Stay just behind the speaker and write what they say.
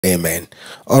Amen.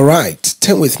 All right.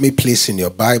 Turn with me, please, in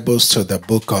your Bibles to the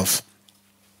book of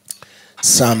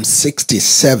Psalm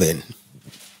 67.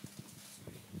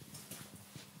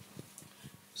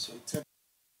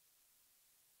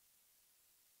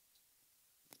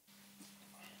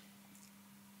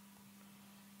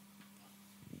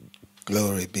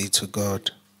 Glory be to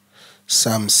God.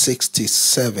 Psalm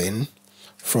 67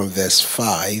 from verse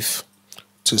 5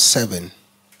 to 7.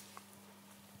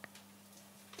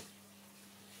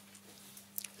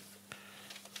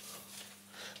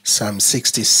 Psalm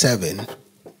 67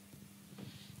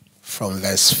 from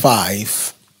verse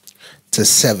 5 to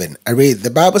 7. I read,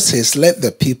 the Bible says, let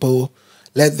the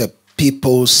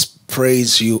peoples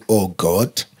praise you, O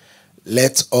God.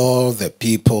 Let all the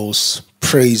peoples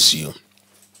praise you.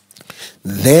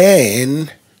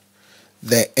 Then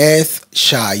the earth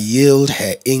shall yield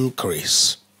her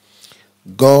increase.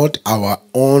 God, our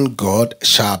own God,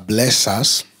 shall bless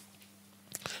us.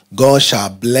 God shall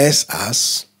bless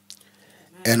us,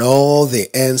 and all the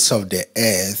ends of the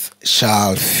earth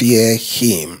shall fear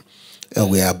him. And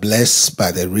we are blessed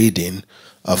by the reading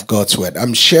of God's word.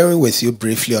 I'm sharing with you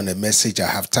briefly on a message I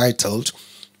have titled,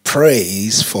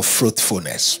 Praise for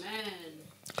Fruitfulness. Amen.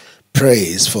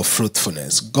 Praise for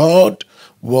fruitfulness. God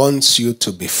wants you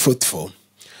to be fruitful,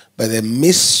 but the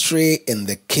mystery in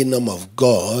the kingdom of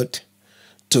God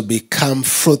to become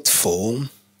fruitful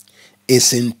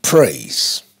is in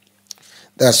praise.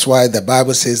 That's why the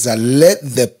Bible says that let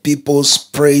the peoples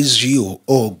praise you,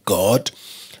 O God.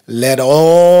 Let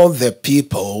all the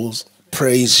peoples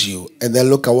praise you. And then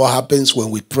look at what happens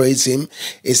when we praise him.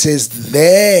 It says,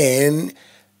 then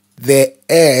the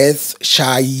earth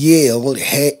shall yield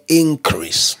her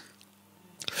increase.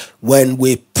 When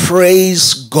we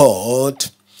praise God,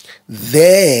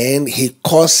 then he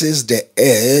causes the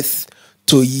earth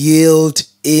to yield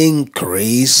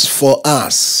increase for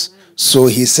us. So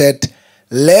he said,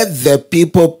 let the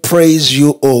people praise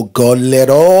you, O God. Let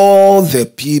all the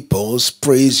peoples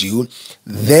praise you.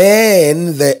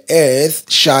 Then the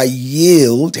earth shall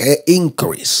yield her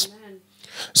increase. Amen.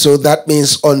 So that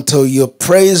means until you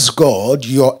praise God,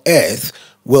 your earth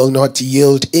will not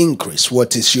yield increase.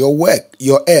 What is your work?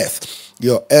 Your earth.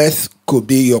 Your earth could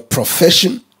be your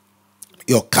profession,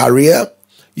 your career,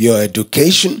 your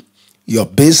education, your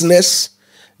business.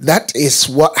 That is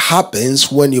what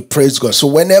happens when you praise God. So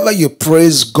whenever you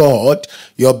praise God,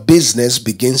 your business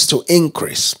begins to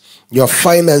increase. Your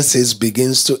finances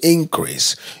begins to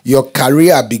increase. Your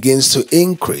career begins to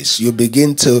increase. You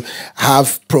begin to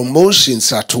have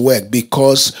promotions at work,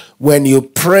 because when you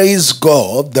praise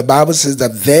God, the Bible says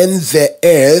that then the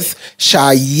earth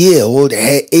shall yield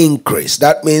her increase.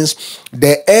 That means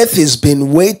the earth has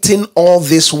been waiting all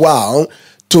this while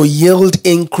to yield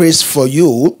increase for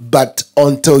you, but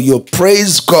until you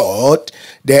praise God,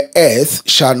 the earth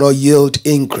shall not yield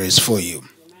increase for you.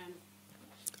 Amen.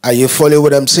 Are you following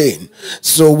what I'm saying?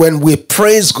 So when we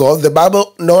praise God, the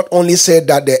Bible not only said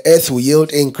that the earth will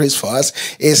yield increase for us,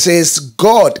 it says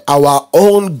God, our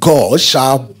own God,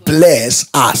 shall bless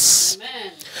us.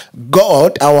 Amen.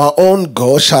 God, our own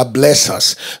God, shall bless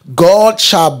us. God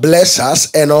shall bless us,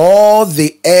 and all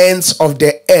the ends of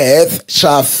the earth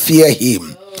shall fear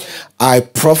him. I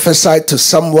prophesy to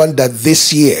someone that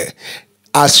this year,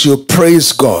 as you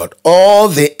praise God, all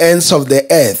the ends of the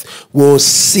earth will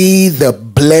see the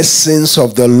blessings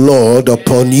of the Lord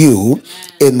upon you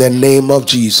in the name of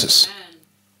Jesus.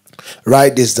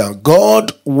 Write this down.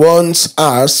 God wants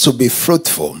us to be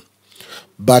fruitful,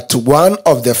 but one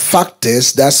of the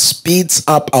factors that speeds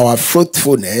up our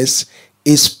fruitfulness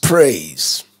is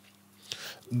praise.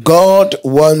 God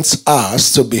wants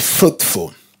us to be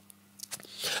fruitful,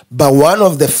 but one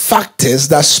of the factors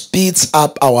that speeds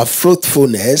up our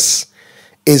fruitfulness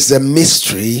is the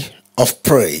mystery of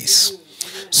praise.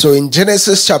 So in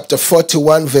Genesis chapter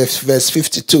 41, verse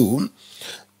 52,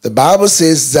 the Bible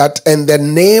says that, and the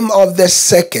name of the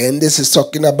second, this is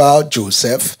talking about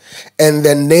Joseph, and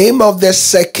the name of the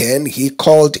second he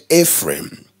called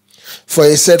Ephraim. For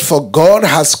he said, for God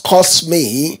has caused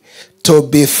me to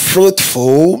be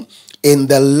fruitful in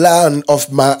the land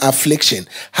of my affliction.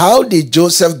 How did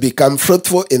Joseph become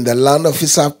fruitful in the land of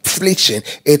his affliction?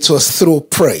 It was through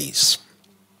praise.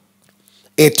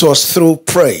 It was through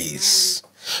praise.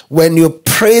 When you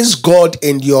praise God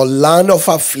in your land of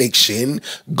affliction,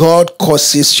 God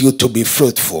causes you to be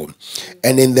fruitful.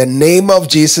 And in the name of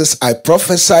Jesus, I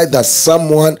prophesy that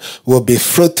someone will be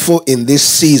fruitful in this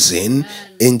season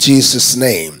in Jesus'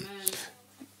 name.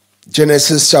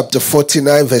 Genesis chapter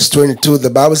 49 verse 22, the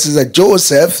Bible says that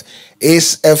Joseph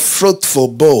is a fruitful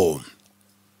bowl.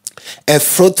 A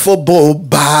fruitful bowl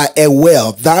by a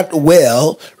well. That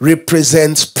well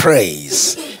represents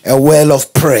praise. A well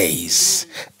of praise.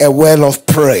 A well of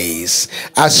praise.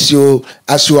 As you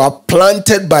are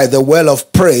planted by the well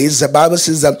of praise, the Bible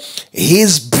says that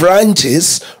his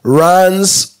branches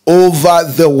runs over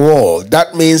the wall.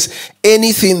 That means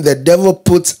anything the devil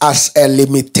puts as a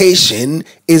limitation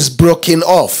is broken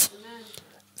off.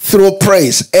 Through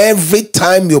praise. Every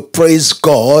time you praise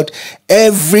God,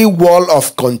 every wall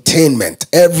of containment,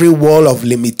 every wall of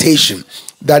limitation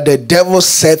that the devil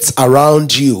sets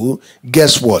around you,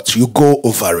 guess what? You go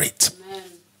over it. Amen.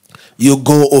 You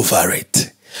go over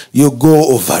it. You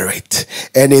go over it.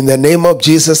 And in the name of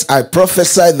Jesus, I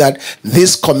prophesy that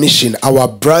this commission, our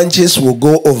branches will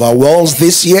go over walls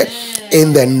this year.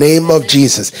 In the name of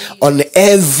Jesus. On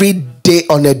every day,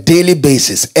 on a daily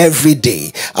basis, every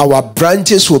day, our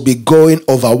branches will be going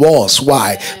over walls.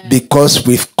 Why? Because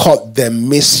we've caught the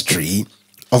mystery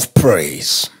of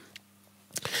praise.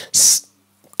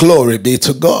 Glory be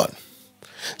to God.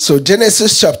 So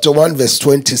Genesis chapter 1 verse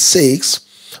 26,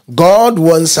 God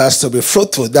wants us to be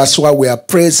fruitful. That's why we are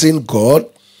praising God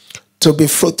to be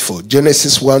fruitful.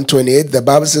 Genesis 1:28, the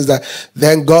Bible says that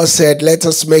then God said, let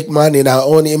us make man in our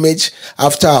own image,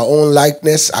 after our own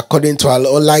likeness, according to our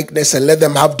own likeness, and let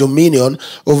them have dominion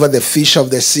over the fish of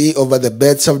the sea, over the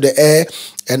birds of the air,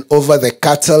 and over the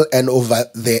cattle, and over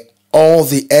all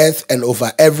the earth, and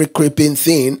over every creeping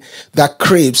thing that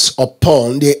creeps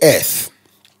upon the earth.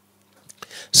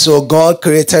 So God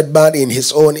created man in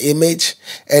his own image,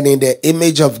 and in the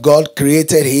image of God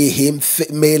created he him,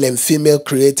 male and female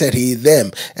created he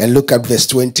them. And look at verse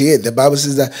 28. The Bible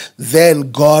says that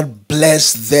then God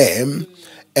blessed them,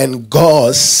 and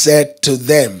God said to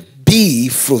them, be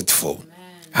fruitful.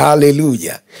 Amen.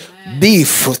 Hallelujah. Amen. Be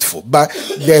fruitful. But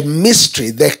the mystery,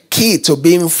 the key to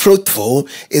being fruitful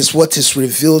is what is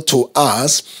revealed to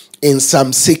us in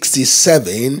Psalm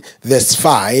 67 verse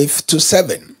 5 to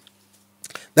 7.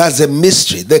 That's a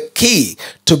mystery. The key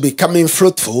to becoming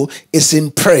fruitful is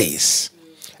in praise.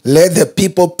 Let the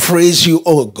people praise you,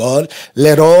 O God.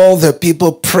 Let all the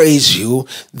people praise you.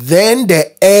 Then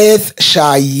the earth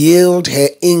shall yield her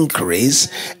increase,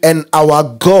 and our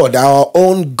God, our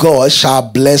own God,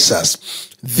 shall bless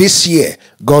us. This year,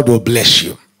 God will bless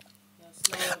you.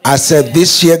 I said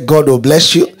this year God will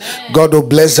bless you. God will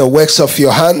bless the works of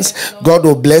your hands. God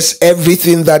will bless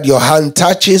everything that your hand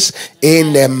touches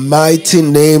in the mighty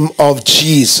name of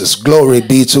Jesus. Glory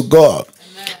be to God.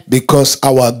 Because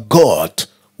our God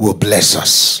will bless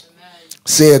us.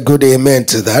 Say a good amen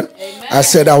to that. I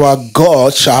said our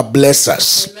God shall bless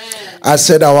us. I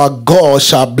said our God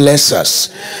shall bless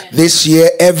us. This year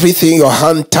everything your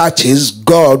hand touches,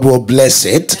 God will bless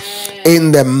it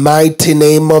in the mighty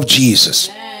name of Jesus.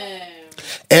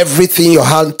 Everything your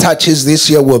hand touches this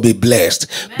year will be blessed.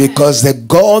 Because the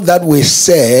God that we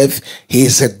serve, he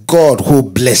is a God who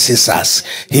blesses us.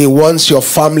 He wants your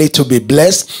family to be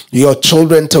blessed, your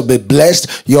children to be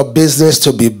blessed, your business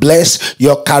to be blessed,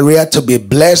 your career to be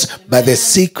blessed. But the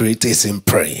secret is in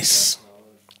praise.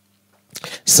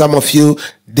 Some of you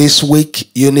this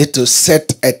week, you need to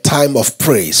set a time of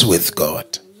praise with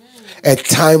God. A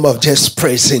time of just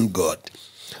praising God.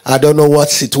 I don't know what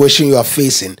situation you are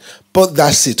facing. Put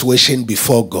that situation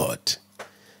before God.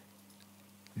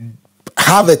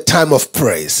 Have a time of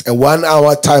praise, a 1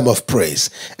 hour time of praise,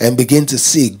 and begin to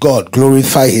see God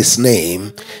glorify his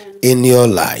name in your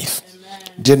life.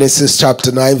 Genesis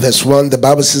chapter 9 verse 1, the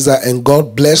Bible says that, and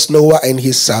God blessed Noah and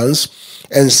his sons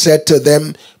and said to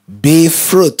them, be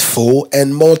fruitful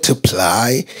and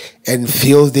multiply and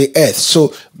fill the earth.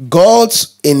 So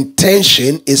God's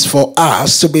intention is for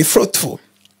us to be fruitful.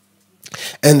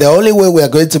 And the only way we are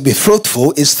going to be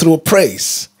fruitful is through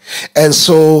praise. And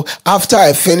so after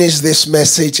I finish this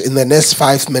message in the next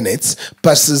 5 minutes,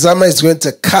 Pastor Zama is going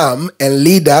to come and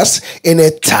lead us in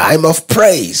a time of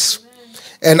praise.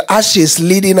 And as she is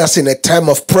leading us in a time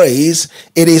of praise,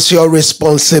 it is your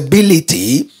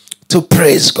responsibility to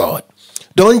praise God.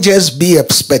 Don't just be a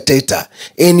spectator.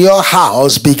 In your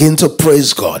house, begin to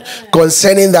praise God.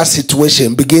 Concerning that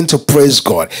situation, begin to praise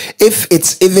God. If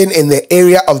it's even in the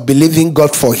area of believing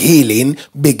God for healing,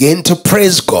 begin to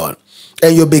praise God.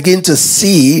 And you begin to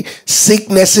see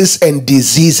sicknesses and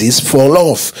diseases fall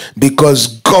off,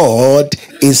 because God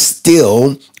is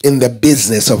still in the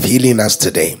business of healing us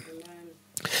today.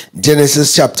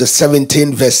 Genesis chapter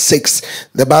 17 verse 6.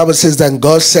 The Bible says, then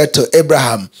God said to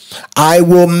Abraham, I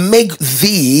will make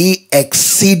thee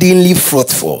exceedingly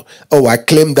fruitful. Oh, I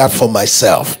claim that for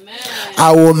myself. Amen.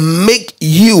 I will make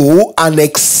you an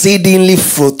exceedingly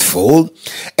fruitful,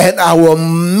 and I'll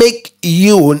make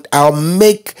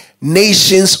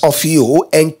nations of you,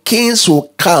 and kings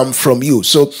will come from you.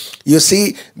 So you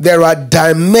see, there are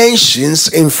dimensions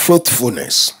in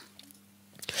fruitfulness.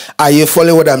 Are you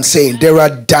following what I'm saying? There are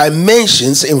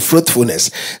dimensions in fruitfulness.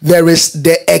 There is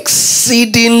the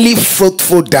exceedingly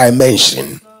fruitful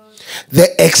dimension.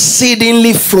 The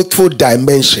exceedingly fruitful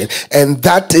dimension. And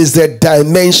that is the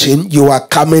dimension you are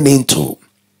coming into.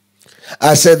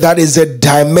 I said that is the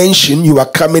dimension you are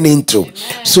coming into.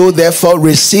 Amen. So therefore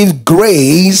receive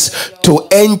grace to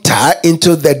enter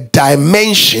into the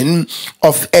dimension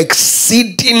of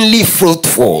exceedingly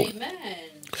fruitful. Amen.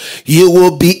 You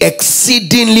will be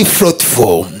exceedingly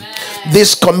fruitful. Amen.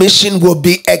 This commission will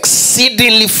be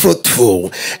exceedingly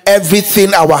fruitful.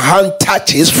 Everything our hand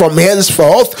touches from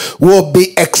henceforth will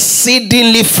be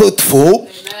exceedingly fruitful.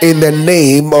 Amen. In the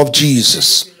name of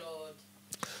Jesus.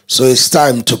 So it's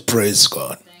time to praise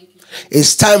God.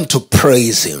 It's time to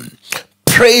praise Him.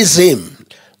 Praise Him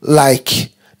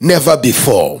like never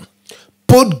before.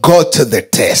 Put God to the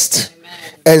test.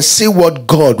 Amen. And see what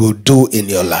God will do in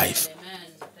your life.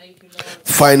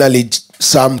 Finally,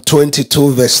 Psalm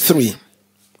 22 verse 3.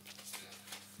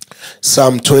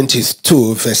 Psalm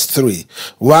 22 verse 3.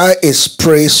 Why is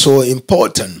praise so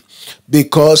important?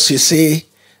 Because you see,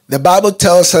 the Bible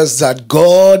tells us that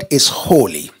God is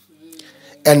holy.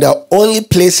 And the only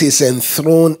place He's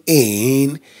enthroned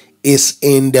in is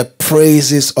in the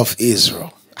praises of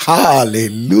Israel.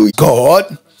 Hallelujah.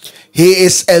 God, He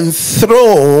is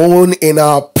enthroned in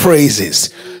our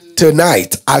praises.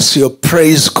 Tonight, as you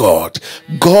praise God,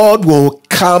 God will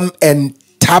come and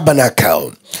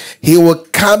tabernacle. He will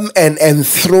come and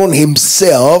enthrone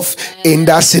Himself in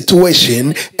that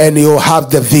situation, and you'll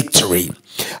have the victory.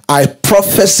 I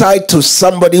prophesy to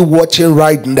somebody watching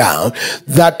right now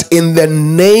that in the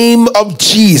name of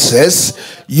Jesus,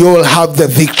 you'll have the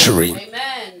victory.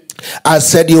 Amen. I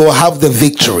said you will have the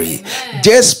victory. Amen.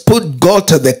 Just put God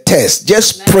to the test.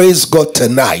 Just praise God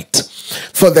tonight.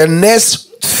 For the next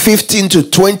 15 to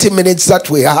 20 minutes that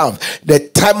we have, the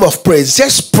time of praise,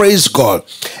 just praise God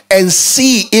and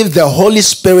see if the Holy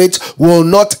Spirit will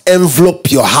not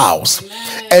envelop your house.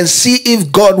 Amen. And see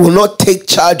if God will not take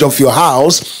charge of your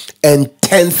house and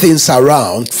turn things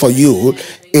around for you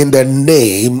in the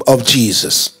name of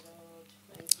Jesus.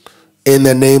 In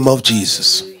the name of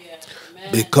Jesus.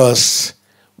 Because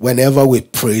whenever we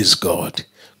praise God,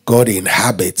 God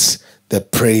inhabits the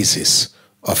praises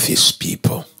of His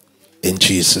people. In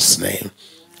Jesus' name,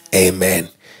 amen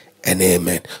and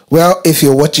amen. Well, if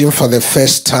you're watching for the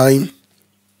first time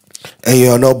and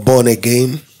you're not born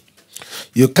again,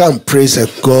 you can't praise a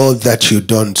God that you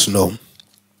don't know.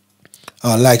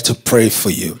 I'd like to pray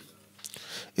for you.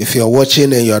 If you're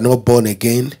watching and you're not born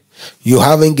again, you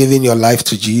haven't given your life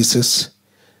to Jesus,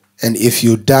 and if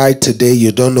you die today,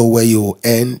 you don't know where you will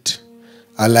end,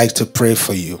 I'd like to pray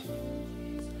for you.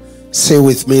 Say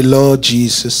with me, Lord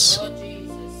Jesus,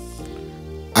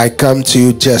 I come to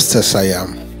you just as I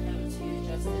am.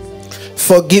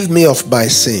 Forgive me of my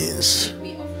sins.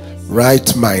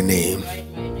 Write my name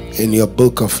in your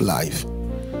book of life.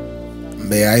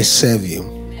 May I serve you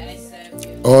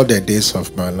all the days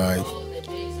of my life.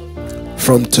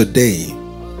 From today,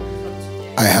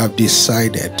 I have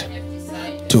decided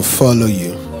to follow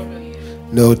you.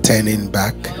 No turning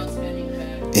back.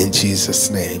 In Jesus'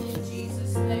 name.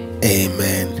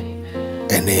 Amen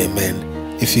and amen.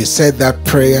 If you said that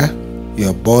prayer,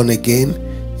 you're born again,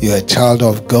 you're a child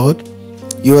of God,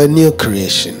 you're a new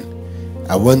creation.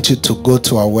 I want you to go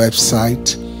to our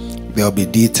website. There'll be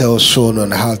details shown on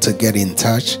how to get in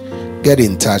touch. Get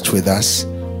in touch with us.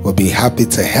 We'll be happy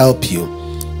to help you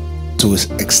to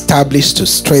establish, to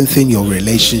strengthen your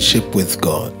relationship with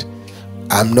God.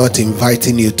 I'm not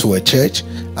inviting you to a church.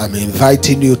 I'm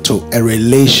inviting you to a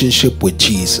relationship with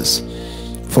Jesus.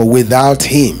 For without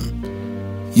Him,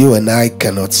 you and I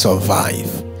cannot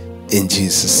survive. In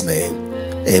Jesus' name.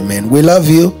 Amen. We love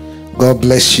you. God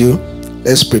bless you.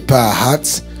 Let's prepare our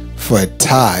hearts for a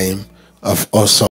time of awesome.